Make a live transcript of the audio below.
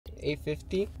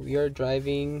8:50. We are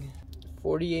driving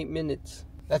 48 minutes.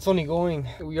 That's only going.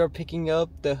 We are picking up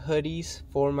the hoodies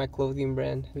for my clothing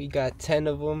brand. We got 10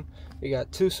 of them. We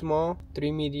got 2 small,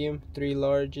 3 medium, 3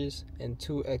 larges, and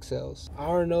 2 XLs. I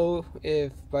don't know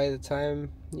if by the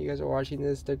time you guys are watching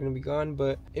this, they're gonna be gone,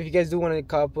 but if you guys do want to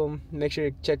cop them, make sure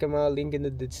to check them out. Link in the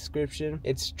description.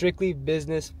 It's strictly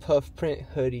business puff print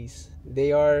hoodies.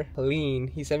 They are clean.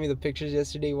 He sent me the pictures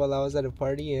yesterday while I was at a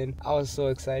party, and I was so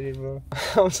excited, bro.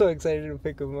 I'm so excited to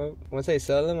pick them up. Once I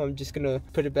sell them, I'm just gonna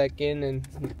put it back in and,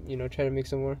 you know, try to make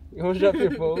some more. You want to drop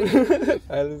your phone? Alright,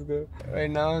 let's go. Right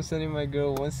now, I'm sending my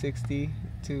girl $160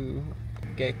 to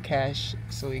get cash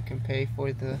so we can pay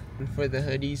for the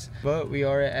hoodies. But we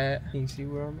are at, you can see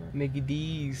where I'm at,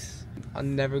 McD's. I'll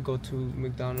never go to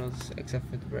McDonald's except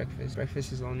for the breakfast.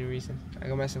 Breakfast is the only reason. I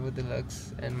got myself a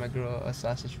deluxe and my girl a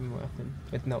sausage muffin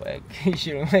with no egg.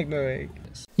 She don't like no egg.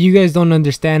 You guys don't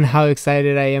understand how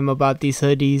excited I am about these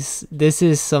hoodies. This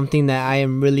is something that I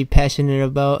am really passionate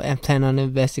about and plan on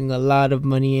investing a lot of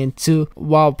money into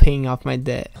while paying off my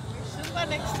debt.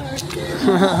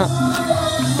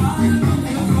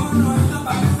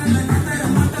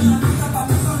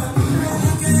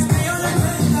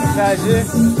 How you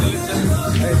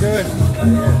doing?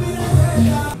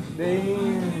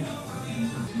 Damn.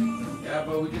 Yeah,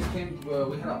 but we just came.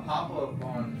 We had a pop up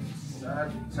on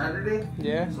Saturday.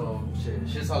 Yeah. So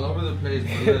shit's all over the place.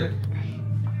 But look,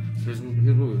 here's what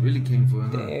we really came for.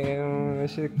 Huh? Damn, that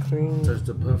shit clean. There's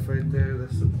the puff right there.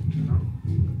 That's the, you know.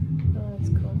 Oh, that's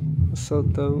cool. That's so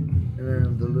dope. And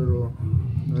then the little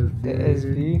SB. The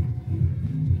SB.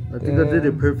 I think I did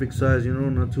it perfect size, you know,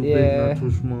 not too big, not too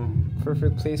small.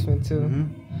 Perfect placement too.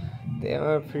 Damn,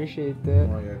 I appreciate that.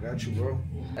 Oh yeah, I got you, bro.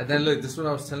 And then look, this is what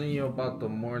I was telling you about the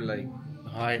more like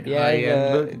high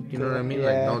end look. You know what I mean?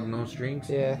 Yeah. Like no strings.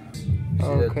 Yeah. See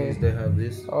Okay. that they have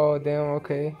this. Oh damn.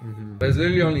 Okay. There's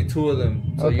literally only 2 of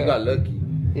them, so you got lucky.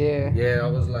 Yeah. Yeah, I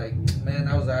was like, man,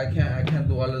 I was like, I can't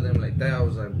do all of them like that. I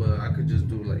was like, but I could just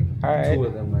do like 2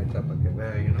 of them like that,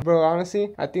 you know. Bro,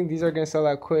 honestly, I think these are gonna sell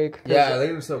out quick. Yeah, they're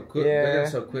gonna sell quick. Yeah. They're gonna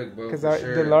sell quick, bro. Because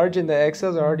sure. the large and the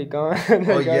XLs are already gone.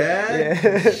 Oh yeah.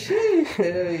 Yeah. Shit.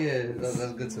 Hell yeah.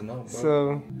 That's good to know, bro.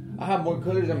 So I have more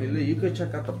colors. I mean, look, you could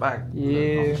check out the back.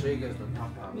 Yeah. I'll show you guys the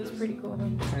top half. It's pretty cool,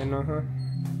 huh? I know, huh?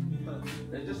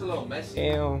 It's just a little messy.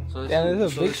 Damn. So Damn,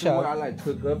 this is a big shop. Where I like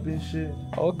cook up and shit.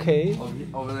 Okay.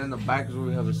 Over there in the back is where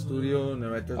we have a studio, and then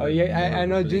right there. Oh yeah, I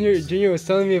know. Junior was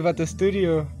telling me about the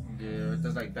studio. Yeah, right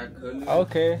there's like that color.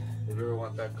 Okay. If you ever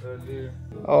want that color.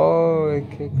 Oh,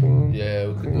 okay, clean. Yeah,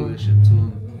 we could do this shit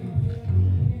too.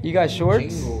 You got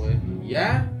shorts?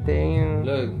 Yeah. Damn.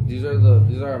 Look, these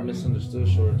are our misunderstood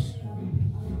shorts.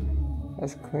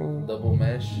 That's clean. Double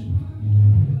mesh.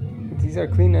 These are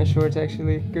clean as shorts,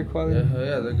 actually. Good quality.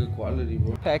 Yeah, they're good quality,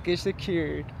 bro. Package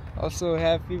secured. Also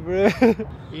happy, bro.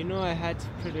 You know I had to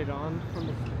put it on the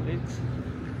lids.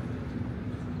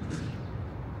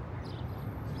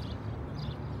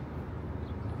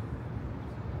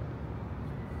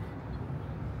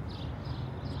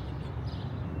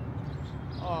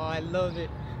 Oh, I love it.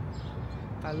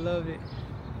 I love it.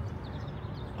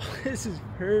 This is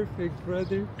perfect,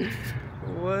 brother.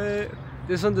 What?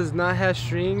 This one does not have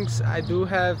strings. I do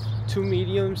have 2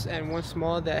 mediums and 1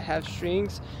 small that have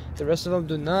strings. The rest of them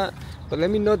do not. But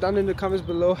let me know down in the comments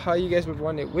below how you guys would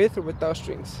want it with or without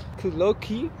strings. Cause low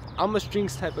key, I'm a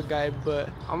strings type of guy, but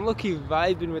I'm low key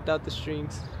vibing without the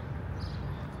strings.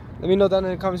 Let me know down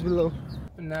in the comments below.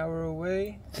 An hour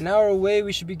away. An hour away,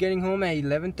 we should be getting home at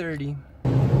 11:30.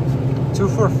 2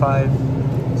 for $5.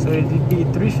 So it'd be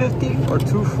 $3.50 or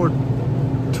 2 for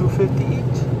 $2.50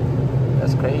 each.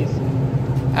 That's crazy.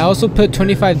 I also put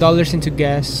 $25 into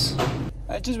gas.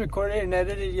 I just recorded and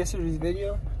edited yesterday's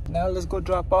video. Now let's go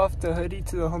drop off the hoodie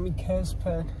to the homie Cash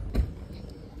Pack.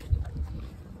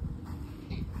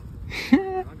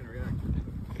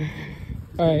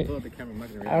 Alright.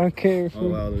 I don't care. Oh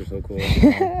wow, they're so cool.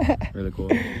 Really cool.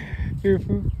 Here,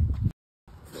 fool.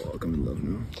 Oh, come in love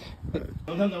now.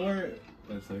 Sometimes I wear it.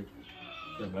 That's like,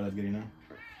 yeah, bad as getting now.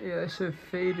 Yeah, that shit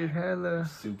faded hella.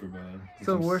 Super bad. It's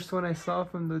the worst one I saw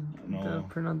from the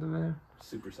print on demand.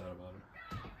 Super sad about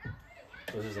it.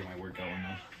 This is like my workout one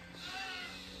now.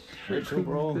 Very chill,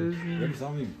 bro. You already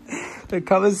saw me. The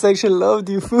comment section loved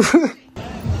you, fool.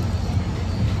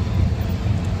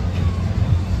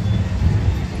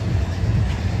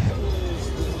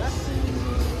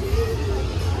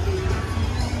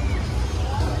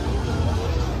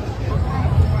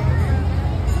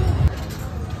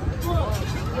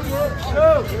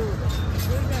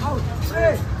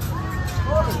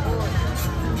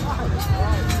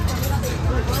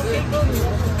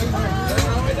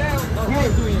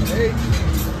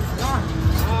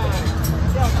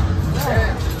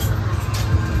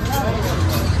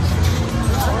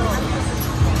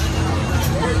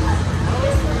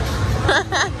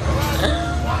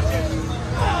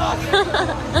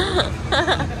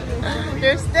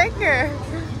 worker.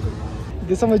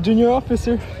 Guess I'm a junior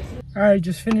officer. Alright,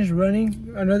 just finished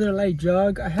running. Another light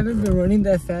jog. I haven't been running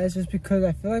that fast just because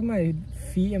I feel like my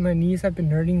feet and my knees have been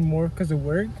hurting more because of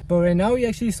work. But right now we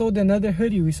actually sold another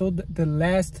hoodie. We sold the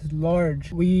last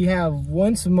large. We have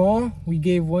one small. We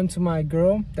gave one to my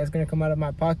girl. That's gonna come out of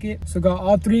my pocket. So got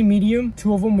all 3 medium.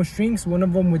 2 of them with strings, 1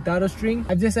 of them without a string.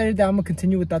 I've decided that I'm gonna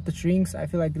continue without the strings. I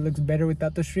feel like it looks better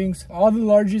without the strings. All the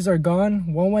larges are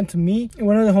gone. One went to me.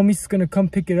 One of the homies is gonna come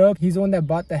pick it up. He's the one that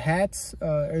bought the hats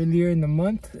earlier in the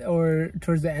month or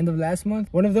towards the end of last month.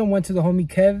 One of them went to the homie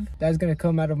Kev. That's gonna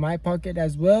come out of my pocket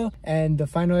as well. And the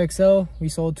final XL we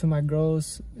sold to my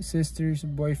girl's sister's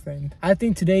boyfriend. I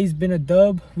think today's been a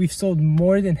dub. We've sold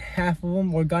more than half of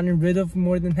them or gotten rid of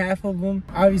more than half of them.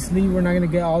 Obviously we're not gonna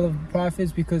get all of the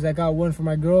profits because I got one for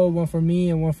my girl, one for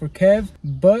me, and one for Kev,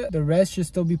 but the rest should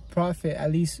still be profit,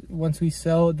 at least once we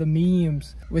sell the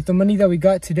mediums. With the money that we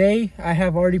got today, I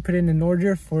have already put in an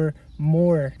order for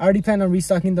more. I already plan on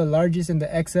restocking the largest and the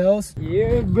XLs.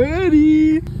 Yeah,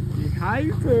 buddy.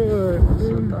 Hyper.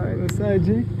 What's up,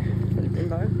 G?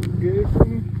 Good.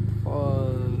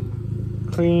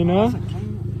 Clean, huh?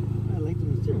 I like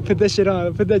them too. Put that shit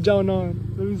on. Put that John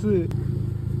on. Let me see it.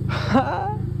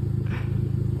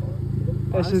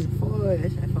 That's just. I fuck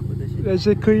with that shit. That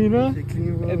shit clean, huh? That shit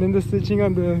clean, bro. And then the stitching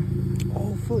on the.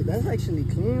 Oh fuck, that's actually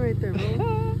clean right there,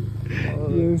 bro.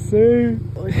 Yes, sir.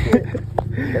 Oh shit.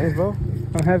 Thanks, bro.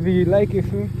 I'm happy you like it,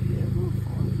 fool. Yeah, bro.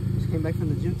 Just came back from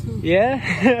the gym too.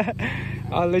 Yeah?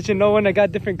 I'll let you know when I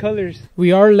got different colors.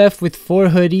 We are left with 4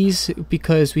 hoodies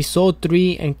because we sold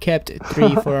 3 and kept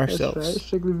 3 for ourselves. That's right,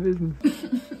 strictly business.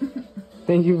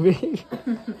 Thank you, babe.